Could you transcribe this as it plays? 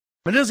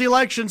It is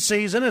election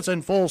season. It's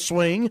in full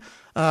swing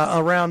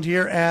around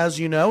here, as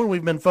you know, and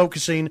we've been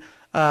focusing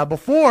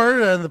before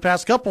in the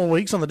past couple of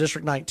weeks on the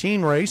District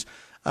 19 race.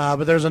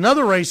 But there's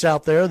another race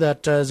out there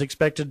that is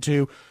expected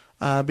to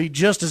be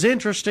just as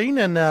interesting,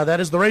 and that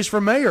is the race for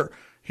mayor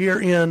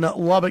here in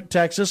Lubbock,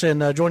 Texas.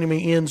 And joining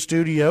me in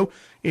studio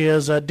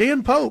is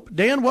Dan Pope.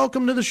 Dan,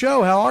 welcome to the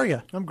show. How are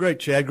you? I'm great,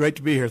 Chad. Great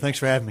to be here. Thanks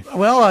for having me.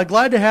 Well,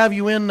 glad to have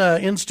you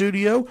in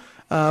studio.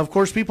 Of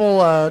course, people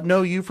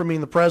know you from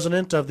being the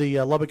president of the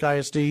Lubbock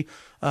ISD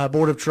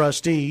Board of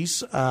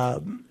Trustees.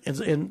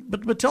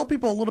 But tell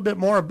people a little bit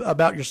more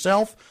about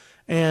yourself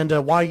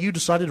and why you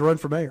decided to run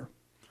for mayor.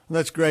 Well,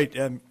 that's great.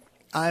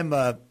 I'm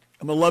a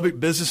Lubbock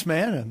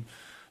businessman. I'm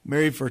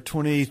married for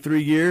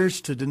 23 years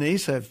to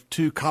Denise. I have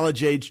 2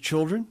 college-age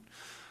children.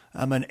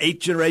 I'm an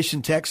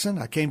 8th-generation Texan.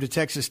 I came to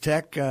Texas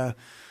Tech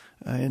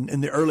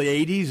in the early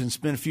 80s and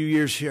spent a few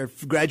years here,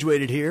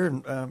 graduated here,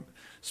 and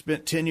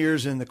spent 10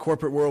 years in the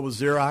corporate world with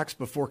Xerox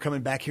before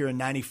coming back here in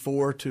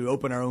 94 to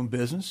open our own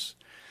business.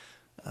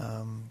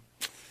 Our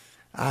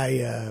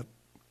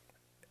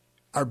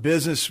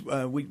business,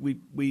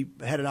 we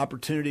had an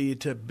opportunity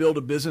to build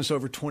a business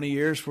over 20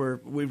 years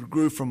where we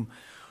grew from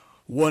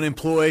 1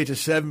 employee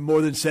to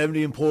more than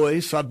 70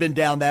 employees. So I've been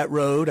down that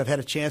road. I've had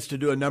a chance to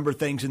do a number of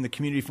things in the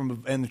community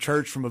and the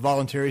church from a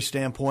voluntary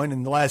standpoint.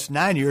 In the last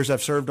 9 years,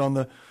 I've served on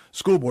the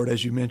school board,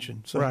 as you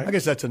mentioned. So right. I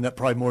guess that's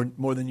probably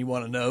more than you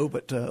want to know,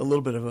 but a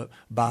little bit of a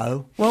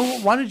bio.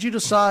 Well, why did you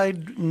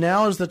decide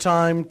now is the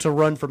time to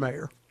run for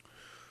mayor?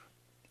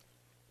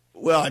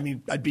 Well, I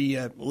mean, I'd be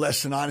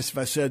less than honest if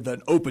I said that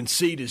an open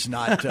seat is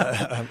not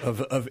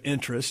of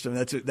interest. I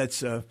mean,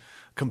 that's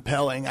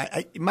compelling.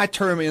 My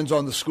term ends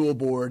on the school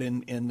board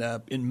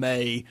in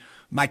May.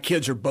 My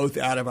kids are both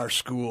out of our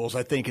schools.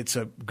 I think it's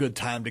a good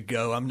time to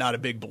go. I'm not a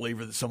big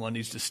believer that someone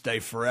needs to stay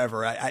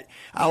forever. I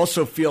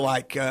also feel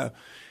like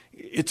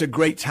it's a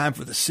great time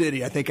for the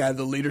city. I think I have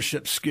the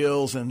leadership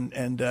skills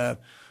and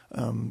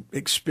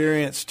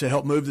experience to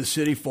help move the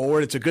city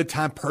forward. It's a good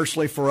time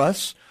personally for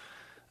us.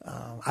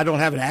 I don't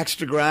have an axe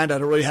to grind. I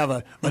don't really have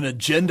an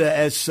agenda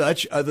as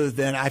such, other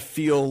than I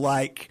feel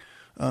like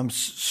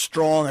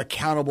strong,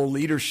 accountable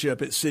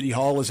leadership at City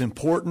Hall is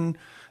important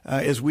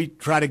as we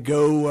try to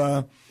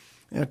go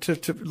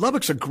to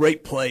Lubbock's a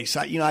great place.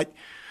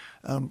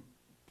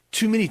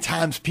 Too many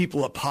times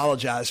people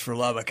apologize for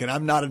Lubbock, and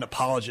I'm not an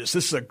apologist.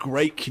 This is a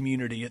great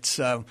community. It's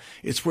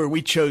where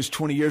we chose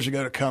 21 years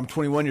ago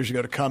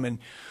to come and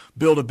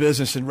build a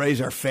business and raise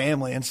our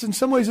family. And in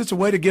some ways, it's a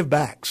way to give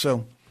back.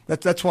 So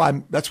that's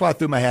why I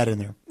threw my hat in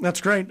there.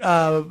 That's great.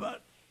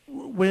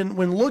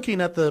 When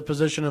looking at the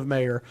position of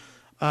mayor,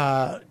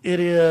 it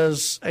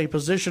is a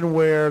position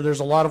where there's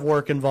a lot of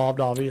work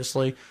involved,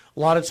 obviously, a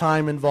lot of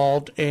time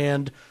involved,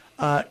 and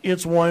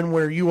it's one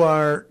where you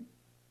are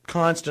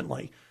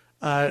constantly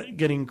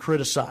getting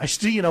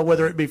criticized,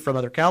 whether it be from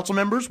other council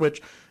members, which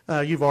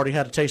you've already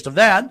had a taste of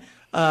that,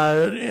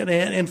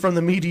 and from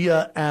the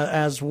media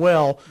as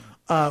well.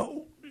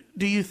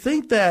 Do you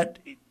think that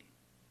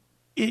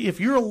if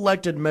you're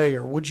elected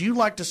mayor, would you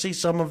like to see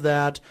some of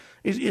that?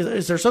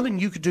 Is there something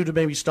you could do to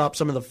maybe stop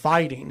some of the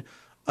fighting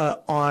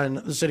on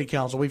the city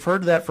council? We've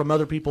heard that from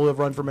other people who have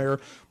run for mayor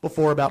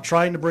before about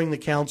trying to bring the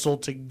council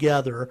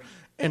together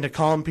and to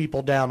calm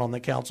people down on the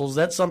council. Is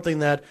that something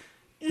that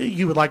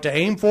you would like to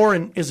aim for,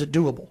 and is it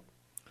doable?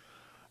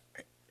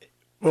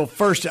 Well,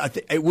 first,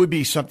 it would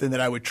be something that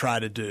I would try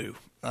to do.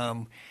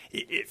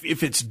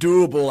 If it's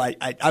doable,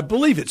 I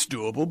believe it's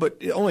doable,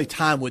 but only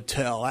time would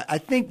tell. I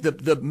think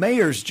the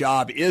mayor's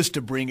job is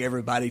to bring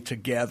everybody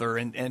together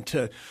and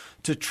to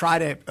try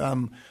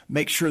to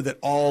make sure that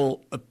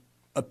all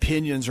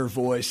opinions are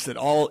voiced, that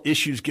all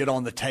issues get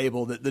on the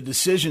table, that the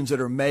decisions that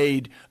are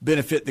made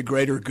benefit the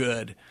greater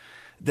good,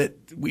 that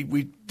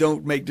we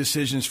don't make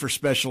decisions for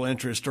special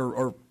interest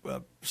or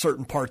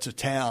certain parts of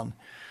town.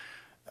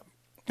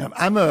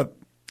 I'm a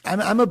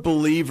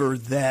believer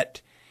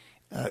that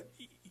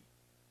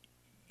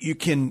you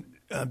can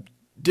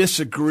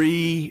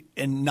disagree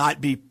and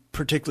not be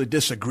particularly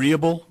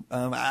disagreeable.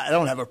 I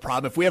don't have a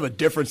problem. If we have a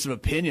difference of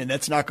opinion,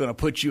 that's not going to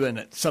put you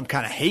in some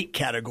kind of hate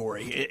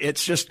category.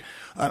 It's just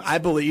I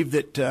believe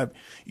that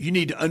you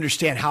need to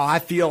understand how I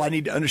feel. I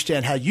need to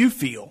understand how you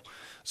feel.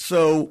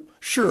 So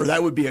sure,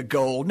 that would be a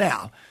goal.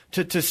 Now,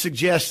 to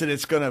suggest that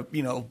it's going to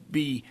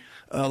be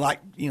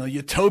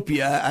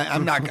utopia,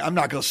 I'm not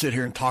going to sit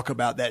here and talk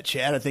about that,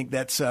 Chad. I think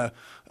that's that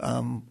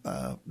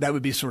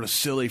would be sort of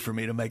silly for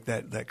me to make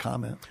that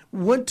comment.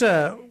 What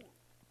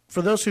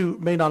for those who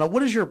may not know,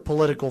 what is your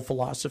political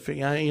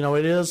philosophy?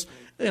 It is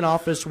an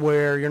office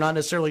where you're not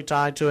necessarily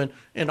tied to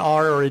an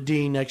R or a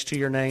D next to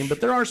your name,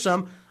 but there are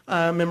some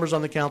members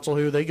on the council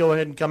who they go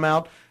ahead and come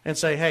out and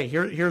say, hey,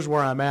 here's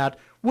where I'm at.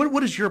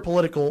 What is your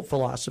political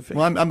philosophy?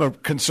 Well, I'm a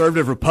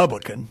conservative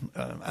Republican.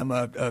 I'm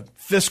a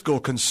fiscal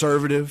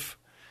conservative.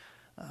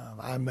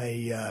 I'm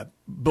a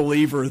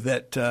believer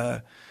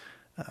that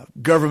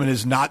government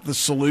is not the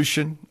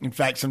solution. In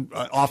fact,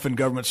 often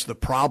government's the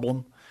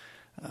problem.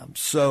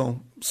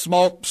 So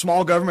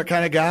small government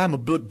kind of guy. I'm a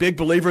big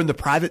believer in the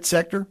private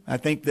sector. I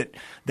think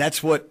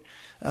that's what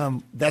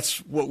That's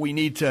what we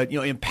need to,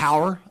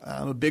 empower.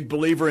 I'm a big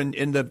believer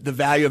in the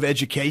value of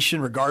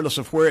education, regardless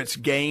of where it's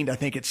gained. I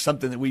think it's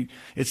something that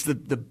it's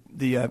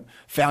the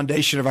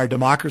foundation of our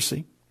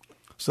democracy.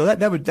 So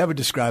that would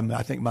describe,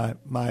 I think,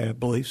 my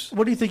beliefs.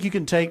 What do you think you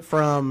can take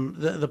from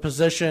the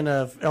position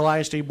of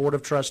LISD Board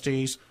of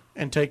Trustees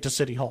and take to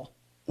City Hall?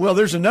 Well,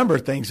 there's a number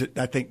of things that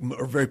I think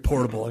are very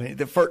portable. I mean,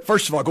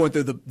 first of all, going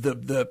through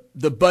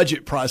the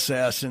budget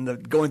process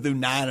and going through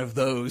 9 of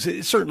those,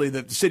 certainly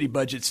the city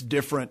budget's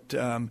different,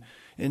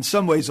 in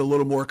some ways a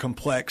little more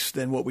complex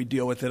than what we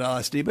deal with at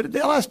LISD. But the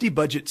LISD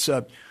budget's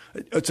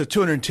it's a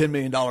 $210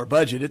 million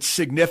budget. It's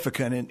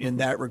significant in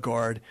that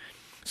regard.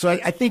 So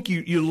I think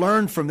you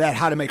learn from that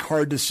how to make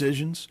hard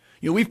decisions.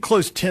 We've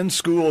closed 10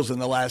 schools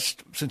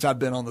since I've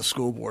been on the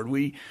school board.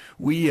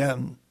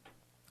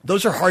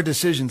 Those are hard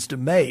decisions to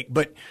make,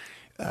 but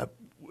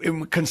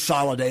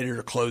consolidated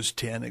or closed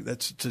 10.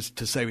 That's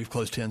to say we've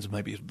closed 10 is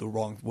maybe the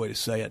wrong way to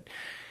say it.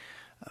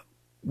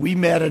 We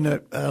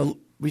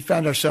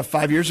found ourselves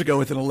 5 years ago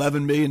with an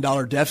 $11 million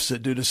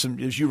deficit due to some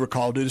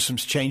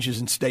changes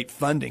in state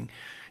funding.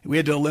 We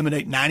had to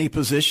eliminate 90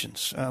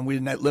 positions. We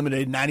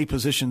eliminated 90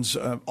 positions,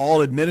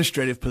 all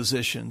administrative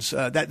positions.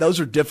 Those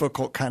are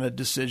difficult kind of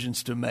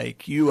decisions to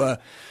make.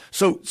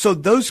 So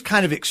those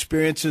kind of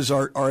experiences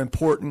are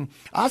important.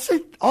 I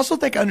also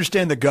think I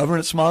understand the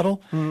governance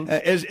model. Mm-hmm.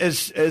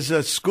 As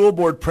a school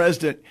board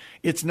president,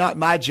 it's not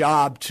my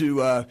job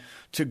to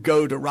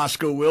go to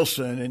Roscoe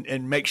Wilson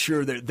and make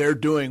sure that they're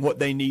doing what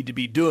they need to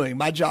be doing.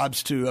 My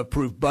job's to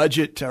approve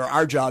budget, or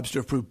our job's to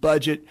approve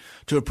budget,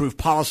 to approve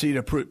policy, to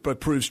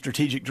approve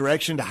strategic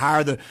direction, to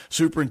hire the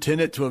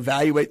superintendent, to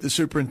evaluate the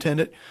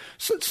superintendent.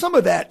 So some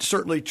of that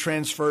certainly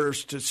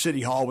transfers to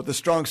City Hall with a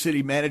strong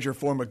city manager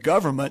form of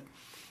government.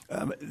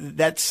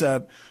 That's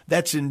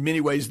in many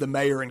ways the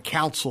mayor and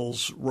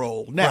council's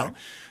role. Now, right.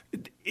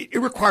 It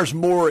requires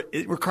more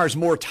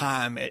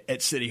time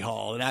at City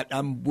Hall, and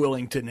I'm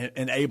willing to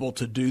and able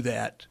to do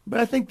that. But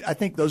I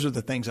think those are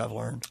the things I've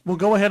learned. We'll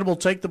go ahead and we'll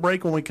take the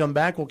break. When we come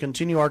back, we'll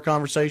continue our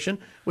conversation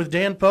with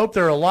Dan Pope.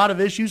 There are a lot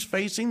of issues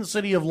facing the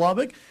city of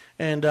Lubbock,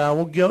 and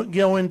we'll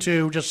go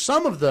into just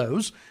some of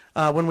those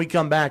when we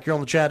come back here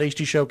on the Chad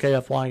Hasty Show,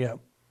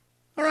 KFYO.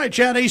 All right,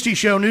 Chad Hasty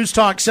Show, News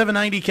Talk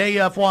 790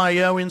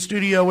 KFYO. In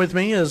studio with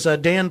me is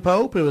Dan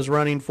Pope, who is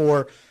running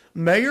for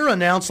mayor.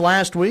 Announced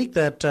last week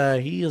that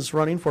he is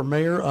running for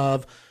mayor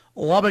of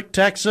Lubbock,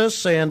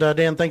 Texas. And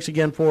Dan, thanks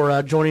again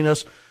for joining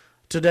us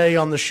today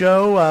on the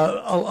show.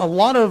 A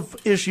lot of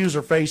issues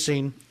are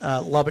facing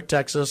Lubbock,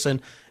 Texas,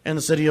 and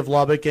the city of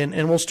Lubbock.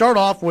 And we'll start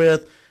off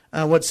with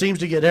what seems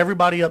to get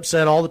everybody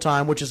upset all the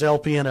time, which is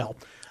LP&L.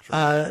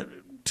 Sure.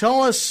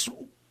 Tell us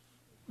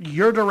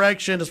your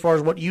direction as far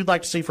as what you'd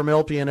like to see from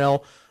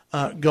LP&L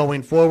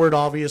going forward.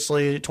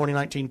 Obviously,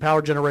 2019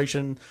 power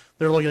generation,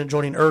 they're looking at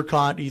joining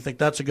ERCOT. Do you think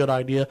that's a good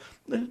idea?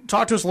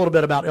 Talk to us a little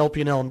bit about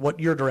LP&L and what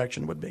your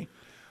direction would be.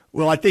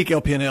 Well, I think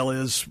LP&L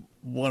is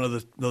one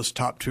of those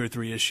top 2 or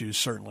 3 issues,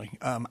 certainly.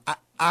 I'm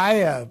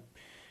going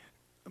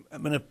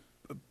to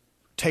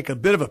take a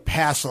bit of a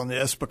pass on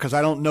this because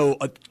I don't know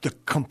the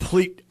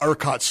complete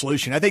ERCOT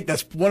solution. I think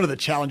that's one of the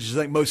challenges.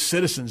 I think most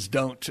citizens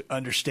don't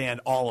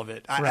understand all of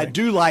it. I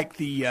do like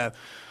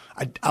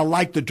I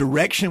like the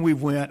direction we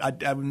went.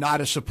 I'm not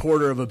a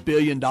supporter of $1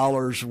 billion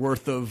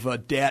worth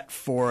of debt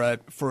for a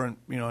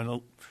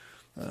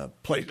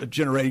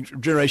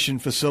generation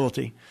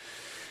facility.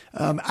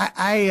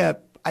 I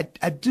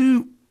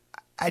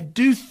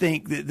do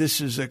think that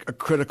this is a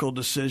critical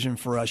decision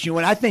for us.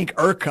 When I think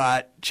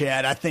ERCOT,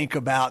 Chad, I think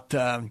about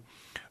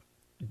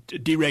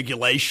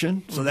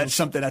deregulation. So that's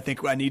something I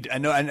think I need. I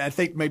know, and I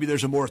think maybe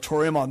there's a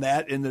moratorium on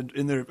that in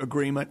the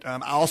agreement. I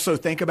also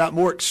think about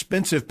more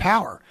expensive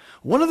power.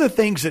 One of the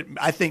things that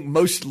I think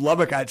most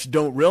Lubbockites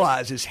don't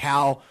realize is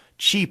how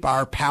cheap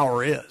our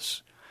power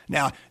is.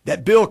 Now,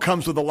 that bill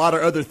comes with a lot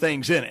of other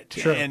things in it,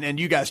 sure. and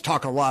you guys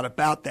talk a lot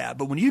about that.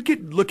 But when you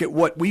look at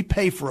what we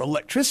pay for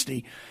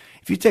electricity,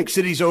 if you take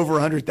cities over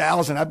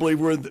 100,000, I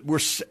believe we're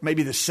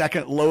maybe the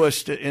second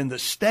lowest in the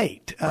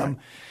state. Right.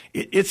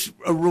 It's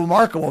a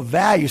remarkable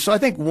value. So I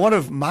think one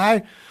of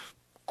my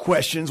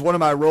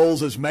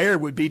roles as mayor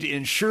would be to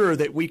ensure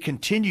that we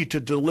continue to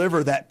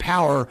deliver that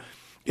power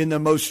in the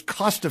most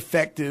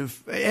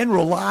cost-effective and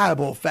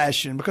reliable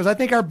fashion, because I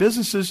think our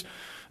businesses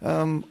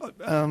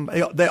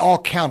they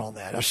all count on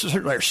that.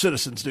 Certainly our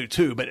citizens do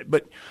too,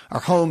 but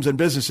our homes and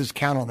businesses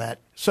count on that.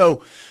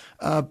 So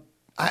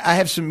I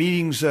have some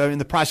meetings in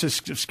the process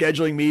of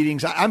scheduling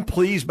meetings. I'm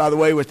pleased, by the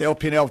way, with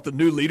LP&L, with the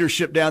new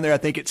leadership down there. I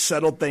think it's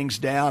settled things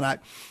down.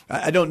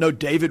 I don't know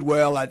David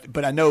well,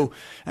 but I know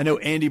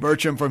Andy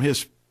Burcham from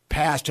his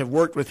past, have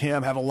worked with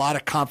him, have a lot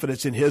of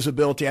confidence in his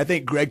ability. I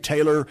think Greg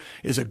Taylor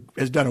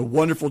has done a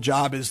wonderful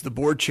job as the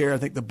board chair. I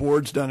think the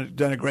board's done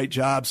a great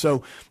job.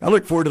 So I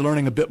look forward to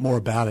learning a bit more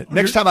about it.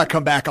 Next time I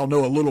come back, I'll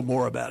know a little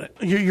more about it.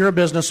 You're a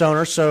business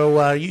owner,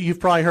 so you've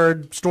probably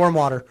heard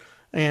stormwater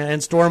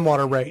and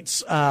stormwater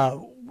rates.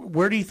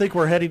 Where do you think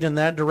we're heading in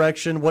that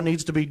direction? What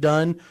needs to be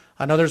done?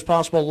 I know there's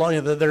possible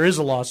there is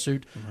a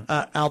lawsuit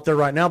out there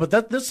right now, but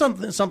that's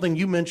something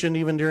you mentioned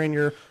even during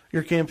your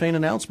campaign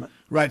announcement.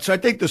 Right. So I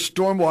think the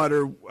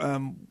stormwater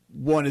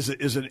one is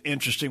an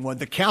interesting one.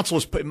 The council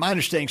has my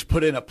understanding is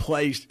put in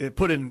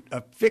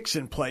a fix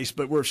in place,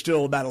 but we're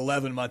still about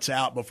 10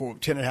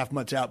 and a half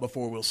months out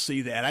before we'll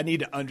see that. I need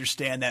to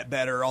understand that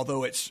better,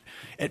 although it's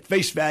at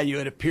face value,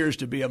 it appears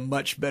to be a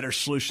much better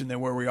solution than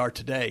where we are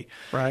today.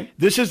 Right.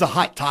 This is a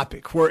hot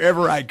topic.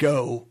 Wherever I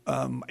go,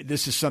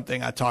 this is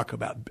something I talk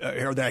about,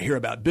 or that I hear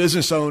about.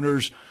 Business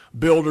owners,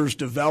 builders,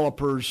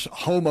 developers,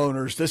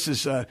 homeowners. This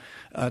is a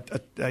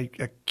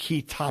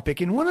key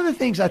topic. And one of the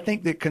things I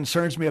think that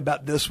concerns me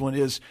about this one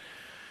is,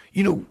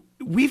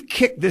 we've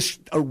kicked this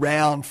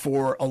around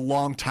for a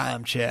long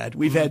time, Chad.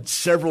 We've had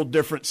several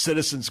different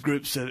citizens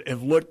groups that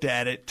have looked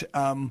at it.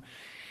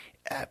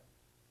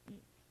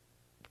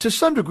 To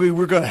some degree,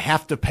 we're going to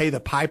have to pay the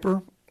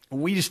piper.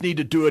 We just need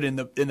to do it in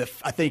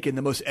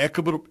the most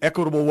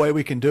equitable way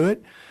we can do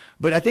it.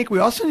 But I think we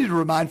also need to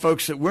remind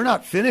folks that we're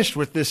not finished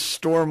with this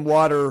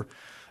stormwater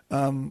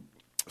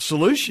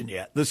solution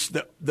yet.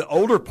 The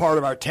older part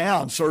of our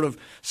town, sort of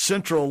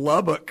central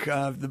Lubbock,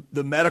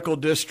 the medical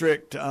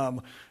district,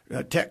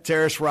 Tech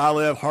Terrace where I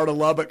live, heart of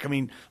Lubbock. I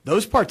mean,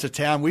 those parts of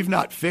town we've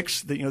not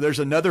fixed. There's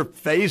another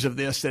phase of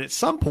this that at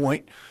some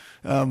point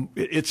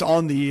it's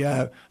on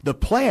the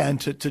plan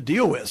to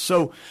deal with.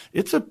 So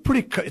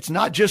it's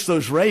not just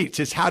those rates.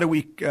 It's how do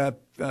we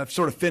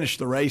sort of finish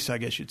the race, I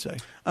guess you'd say.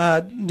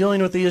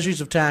 Dealing with the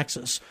issues of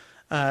taxes.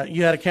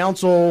 You had a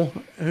council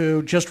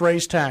who just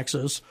raised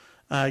taxes.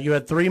 You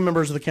had 3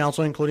 members of the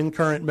council, including the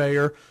current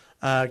mayor,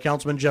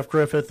 Councilman Jeff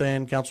Griffith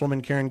and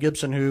Councilwoman Karen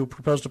Gibson, who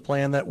proposed a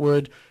plan that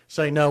would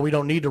say, no, we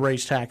don't need to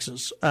raise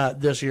taxes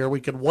this year.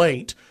 We could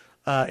wait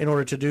in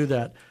order to do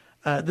that.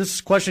 This is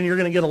a question you're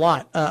going to get a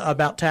lot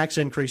about tax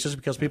increases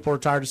because people are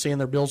tired of seeing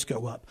their bills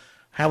go up.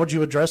 How would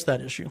you address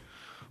that issue?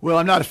 Well,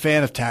 I'm not a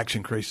fan of tax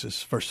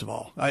increases, first of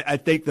all. I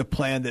think the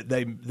plan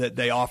that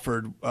they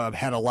offered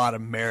had a lot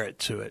of merit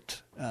to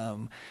it.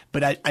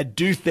 But I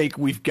do think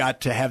we've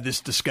got to have this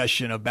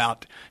discussion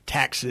about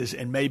taxes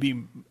and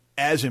maybe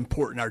as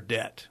important our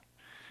debt.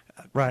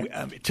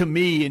 Right. To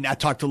me, and I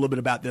talked a little bit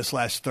about this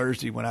last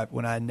Thursday when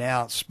I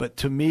announced, but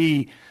to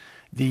me,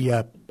 we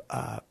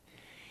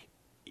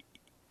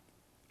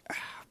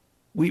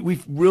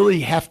really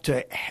have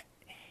to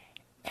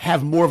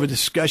have more of a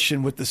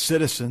discussion with the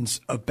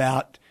citizens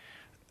about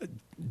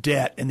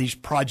debt and these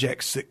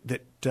projects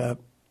that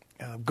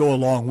go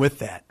along with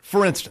that.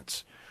 For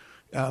instance,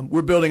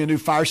 we're building a new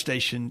fire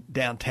station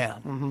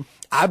downtown. Mm-hmm.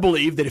 I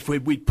believe that if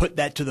we put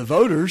that to the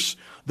voters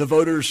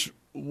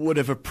would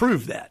have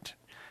approved that.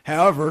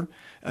 However,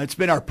 it's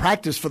been our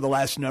practice for the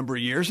last number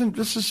of years, and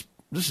this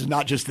is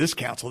not just this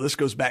council. This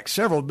goes back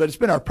several, but it's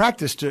been our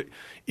practice to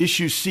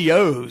issue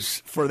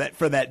COs for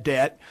that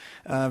debt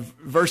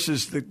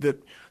versus the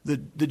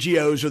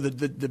GOs or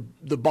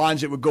the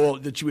bonds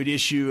that you would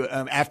issue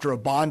after a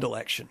bond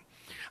election.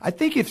 I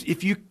think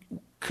if you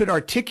could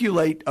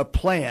articulate a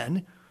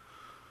plan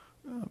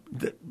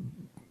that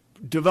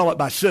developed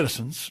by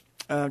citizens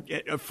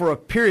for a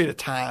period of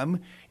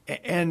time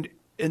and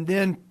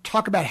then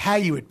talk about how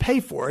you would pay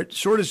for it,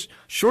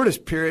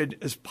 shortest period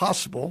as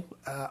possible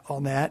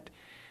on that,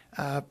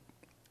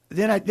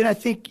 then I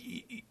think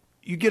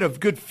you get a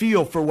good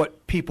feel for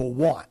what people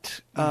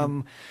want.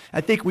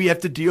 I think we have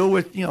to deal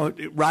with,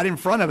 right in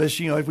front of us,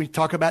 if we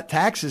talk about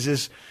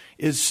taxes,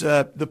 is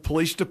the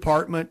police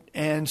department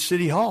and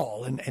city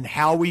hall and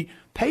how we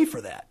pay for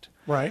that.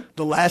 Right.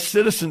 The last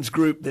citizens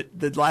group,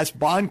 the last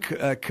bond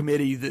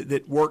committee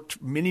that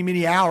worked many,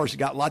 many hours,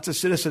 got lots of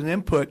citizen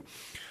input,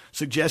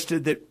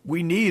 suggested that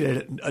we need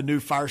a new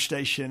fire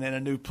station and a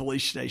new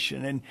police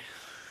station. And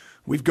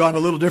we've gone a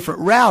little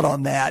different route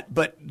on that,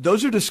 but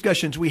those are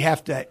discussions we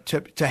have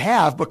to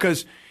have,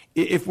 because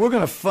if we're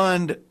going to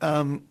fund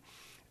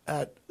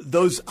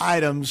those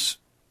items,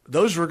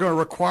 those are going to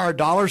require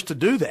dollars to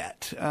do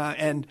that.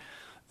 And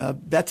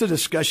that's a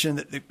discussion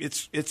that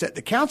it's at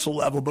the council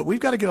level, but we've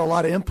got to get a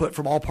lot of input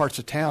from all parts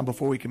of town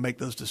before we can make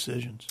those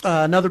decisions.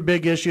 Another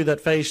big issue that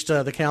faced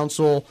the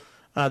council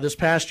this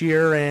past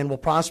year and will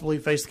possibly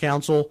face the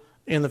council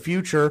in the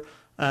future,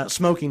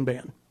 smoking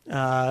ban.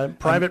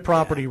 Private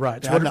property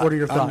rights. What are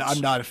your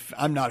thoughts?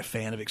 I'm not a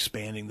fan of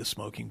expanding the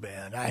smoking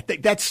ban. I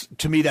think that's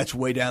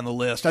way down the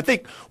list. I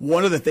think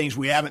one of the things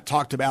we haven't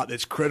talked about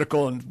that's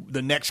critical and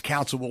the next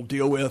council will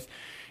deal with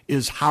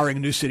is hiring a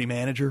new city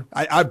manager.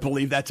 I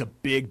believe that's a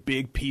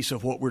big piece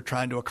of what we're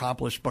trying to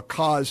accomplish,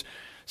 because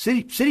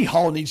City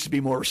Hall needs to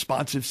be more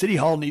responsive. City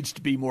Hall needs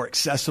to be more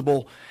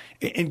accessible,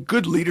 and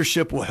good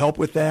leadership will help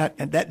with that.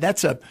 And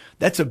that's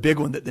a big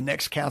one that the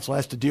next council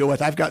has to deal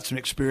with. I've got some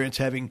experience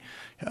having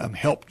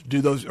helped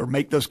do those or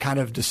make those kind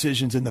of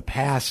decisions in the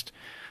past,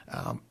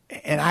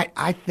 and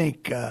I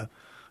think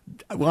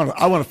I want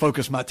to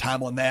focus my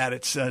time on that.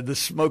 It's the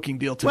smoking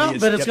deal to me.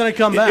 But it's going to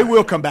come back. It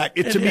will come back.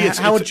 To me, it's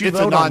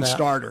a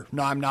non-starter. That?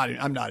 No, I'm not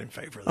in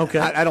favor of that. Okay.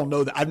 I don't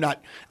know that.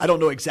 I don't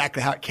know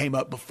exactly how it came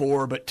up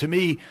before, but to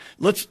me,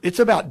 let's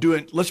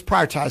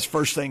prioritize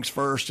first things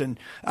first. And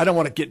I don't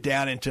want to get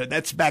down into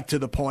that's back to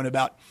the point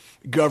about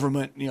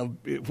government.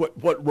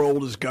 What role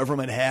does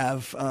government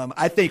have?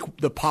 I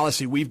think the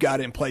policy we've got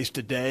in place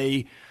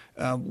today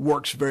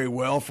works very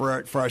well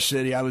for our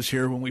city. I was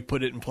here when we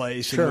put it in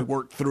place, and we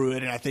worked through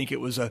it, and I think it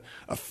was a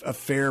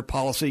fair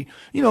policy.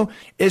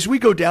 As we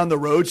go down the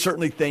road,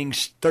 certainly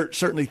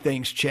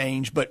things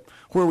change, but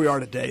where we are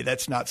today,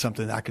 that's not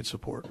something that I could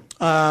support.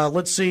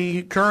 Let's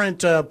see, current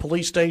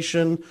police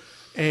station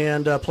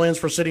and plans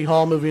for City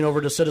Hall moving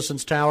over to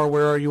Citizens Tower.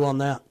 Where are you on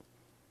that?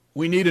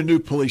 We need a new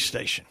police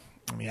station.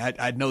 I mean,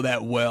 I know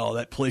that well.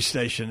 That police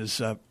station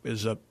is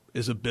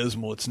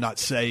abysmal. It's not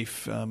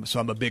safe. So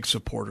I'm a big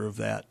supporter of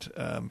that.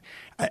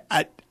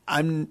 I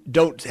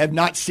have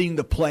not seen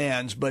the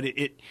plans, but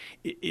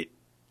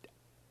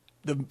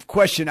the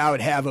question I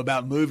would have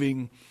about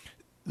moving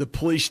the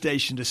police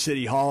station to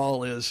City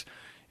Hall is,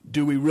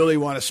 do we really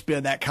want to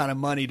spend that kind of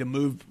money to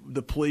move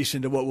the police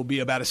into what will be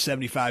about a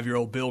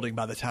 75-year-old building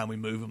by the time we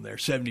move them there,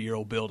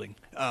 70-year-old building?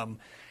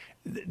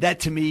 That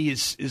to me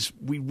is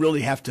we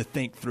really have to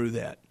think through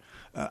that.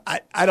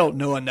 I don't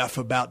know enough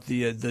about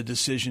the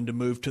decision to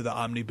move to the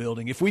Omni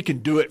building. If we can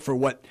do it for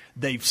what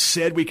they've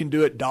said we can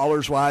do it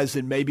dollars-wise,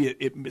 then maybe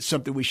it's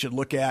something we should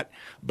look at.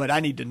 But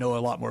I need to know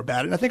a lot more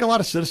about it. And I think a lot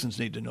of citizens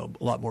need to know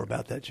a lot more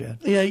about that, Chad.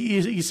 Yeah,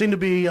 you seem to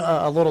be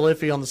a little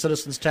iffy on the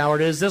Citizens Tower.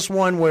 Is this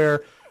one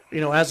where,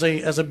 as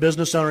a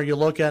business owner, you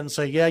look at it and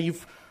say, yeah,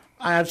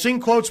 I've seen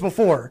quotes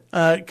before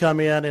come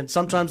in, and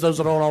sometimes those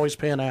don't always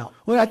pan out.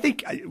 Well, I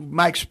think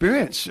my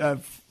experience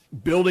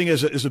building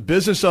as a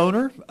business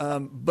owner,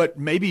 but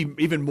maybe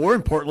even more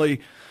importantly,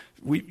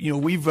 we're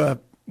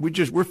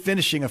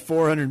finishing finishing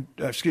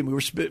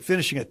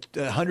a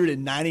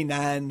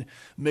 $199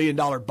 million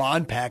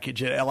bond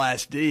package at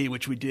LSD,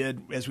 which we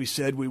did, as we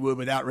said we would,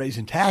 without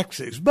raising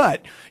taxes.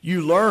 But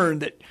you learn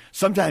that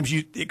sometimes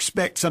you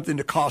expect something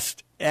to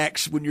cost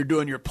X when you're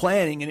doing your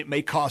planning, and it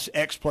may cost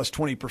X plus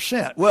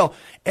 20%. Well,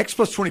 X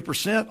plus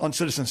 20% on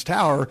Citizens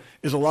Tower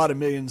is a lot of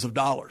millions of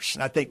dollars.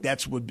 And I think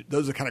those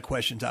are the kind of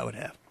questions I would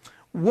have.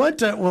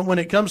 What when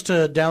it comes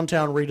to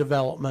downtown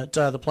redevelopment,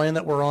 the plan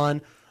that we're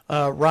on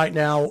right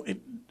now,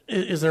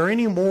 is there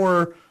any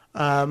more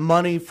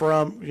money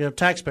from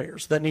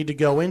taxpayers that need to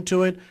go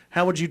into it?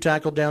 How would you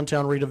tackle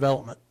downtown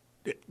redevelopment?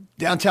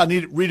 Downtown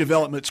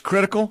redevelopment is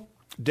critical.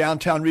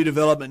 Downtown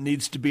redevelopment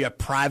needs to be a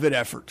private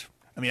effort.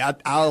 I mean,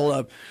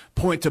 I'll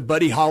point to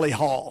Buddy Holly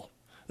Hall.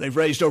 They've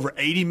raised over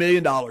 $80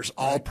 million,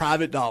 all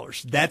private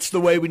dollars. That's the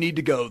way we need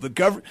to go.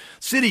 The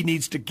city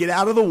needs to get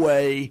out of the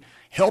way,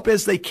 help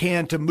as they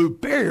can to move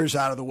barriers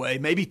out of the way,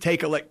 maybe take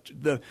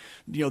the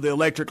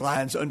electric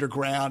lines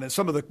underground and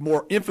some of the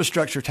more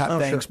infrastructure type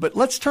things. Sure. But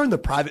let's turn the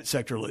private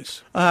sector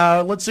loose.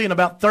 Let's see, in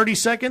about 30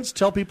 seconds,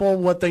 tell people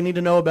what they need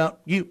to know about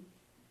you.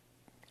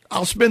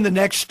 I'll spend the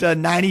next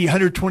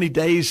 120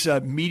 days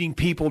meeting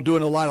people,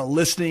 doing a lot of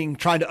listening,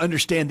 trying to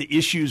understand the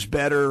issues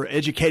better,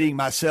 educating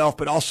myself,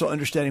 but also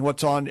understanding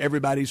what's on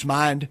everybody's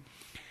mind.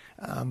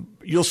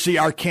 You'll see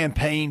our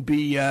campaign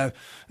be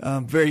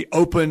very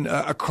open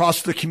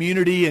across the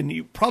community,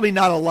 and probably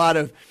not a lot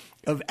of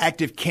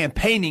active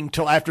campaigning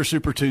till after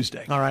Super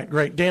Tuesday. All right,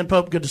 great. Dan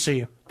Pope, good to see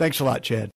you. Thanks a lot, Chad.